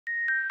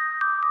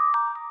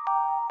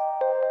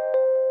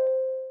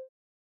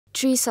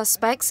3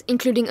 suspects,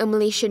 including a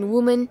Malaysian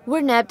woman, were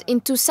nabbed in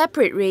 2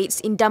 separate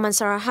raids in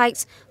Damansara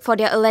Heights for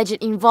their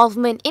alleged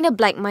involvement in a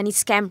black money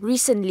scam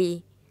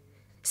recently.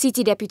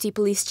 City Deputy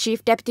Police Chief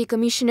Deputy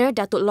Commissioner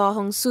Datuk Law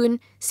Hong Soon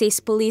says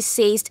police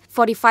seized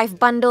 45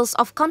 bundles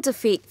of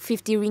counterfeit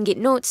 50 ringgit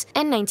notes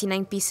and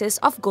 99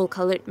 pieces of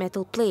gold-coloured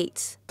metal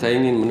plates.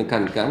 Saya ingin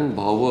menekankan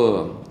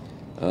bahawa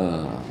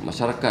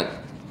masyarakat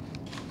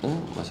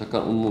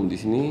umum di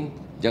sini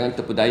jangan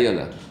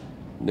terpedayalah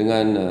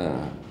dengan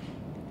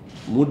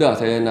mudah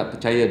saya nak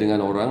percaya dengan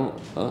orang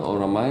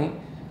ramai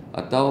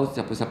atau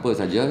siapa-siapa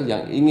saja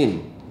yang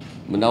ingin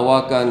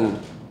menawarkan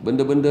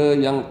benda-benda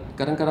yang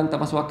kadang-kadang tak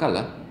masuk akal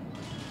lah,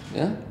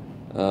 ya,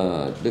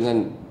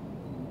 dengan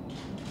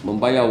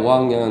membayar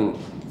wang yang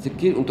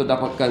sikit untuk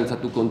dapatkan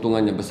satu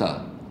keuntungan yang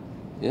besar.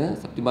 Ya,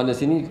 seperti mana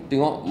sini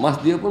tengok emas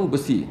dia pun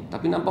besi,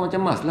 tapi nampak macam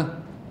emas lah,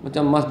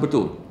 macam emas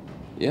betul.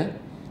 Ya,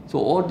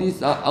 so all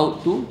these are out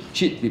to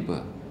cheat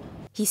people.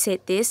 He said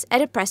this at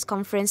a press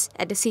conference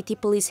at the City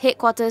Police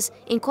Headquarters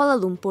in Kuala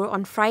Lumpur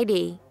on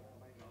Friday.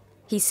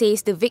 He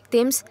says the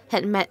victims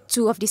had met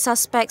 2 of the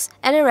suspects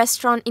at a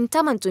restaurant in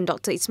Taman Tun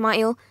Dr.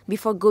 Ismail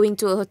before going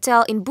to a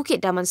hotel in Bukit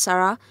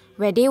Damansara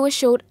where they were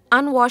showed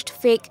unwashed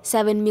fake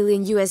 7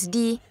 million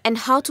USD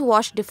and how to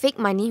wash the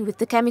fake money with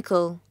the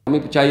chemical.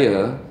 Kami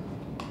percaya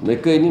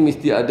mereka ini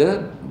mesti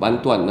ada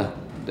bantuan lah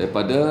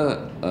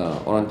daripada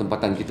orang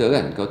tempatan kita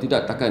kan. Kalau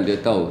tidak, takkan dia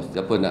tahu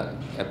siapa nak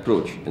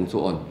approach and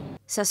so on.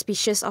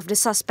 Suspicious of the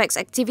suspects'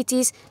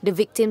 activities, the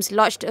victims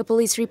lodged a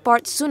police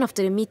report soon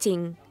after the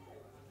meeting.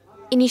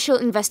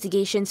 Initial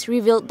investigations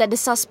revealed that the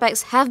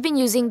suspects have been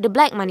using the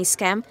black money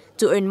scam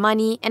to earn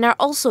money and are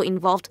also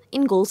involved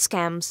in gold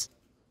scams.